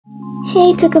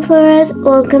Hey Toca Floras,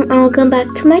 welcome back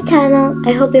to my channel.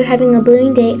 I hope you're having a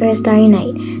blooming day or a starry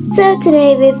night. So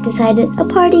today we've decided a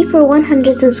party for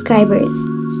 100 subscribers.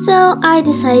 So I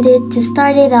decided to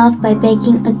start it off by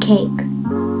baking a cake.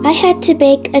 I had to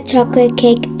bake a chocolate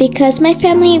cake because my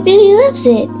family really loves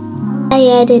it.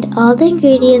 I added all the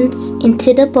ingredients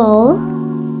into the bowl.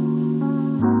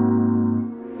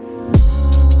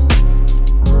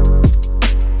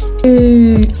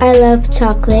 I love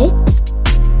chocolate.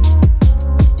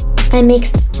 I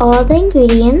mixed all the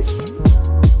ingredients.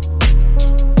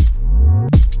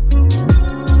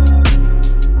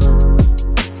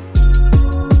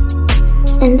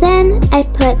 And then I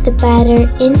put the batter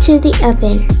into the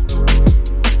oven.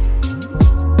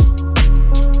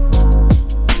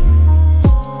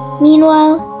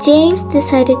 Meanwhile, James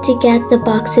decided to get the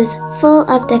boxes full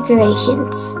of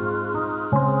decorations.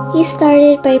 He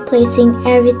started by placing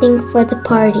everything for the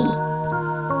party.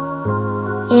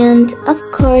 And of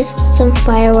course, some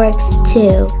fireworks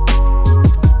too.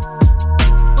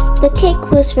 The cake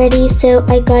was ready, so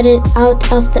I got it out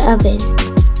of the oven.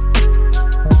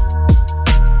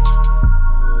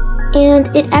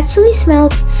 And it actually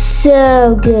smelled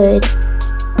so good.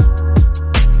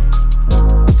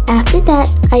 After that,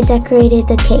 I decorated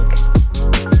the cake.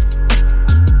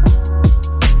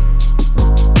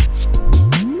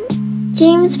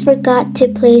 James forgot to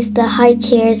place the high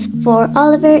chairs for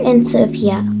Oliver and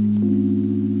Sophia.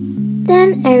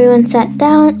 Then everyone sat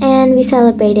down and we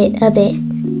celebrated a bit.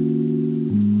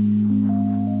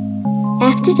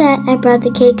 After that, I brought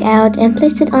the cake out and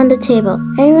placed it on the table.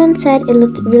 Everyone said it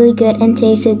looked really good and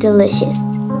tasted delicious.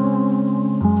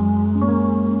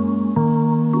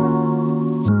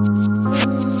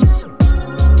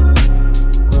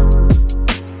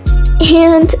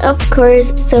 And of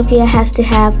course, Sophia has to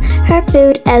have her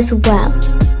food as well.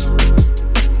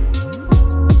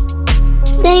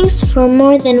 Thanks for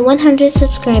more than 100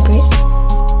 subscribers.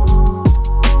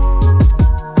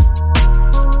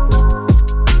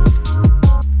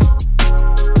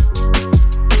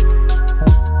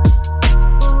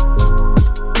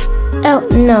 Oh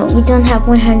no, we don't have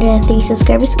 103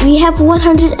 subscribers. We have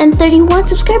 131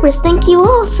 subscribers. Thank you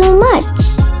all so much.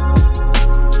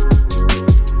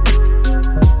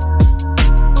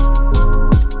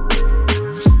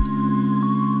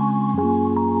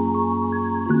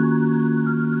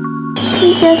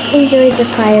 We just enjoyed the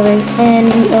fireworks and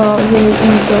we all really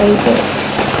enjoyed it.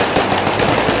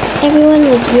 Everyone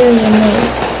was really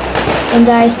amazed and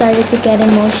I started to get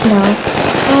emotional.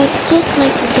 I'd just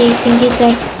like to say thank you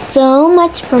guys so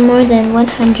much for more than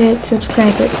 100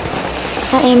 subscribers.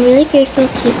 I am really grateful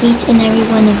to each and every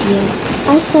one of you.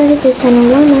 I started this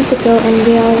channel 1 month ago and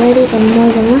we are already at more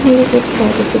than 100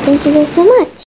 subscribers, so thank you guys so much.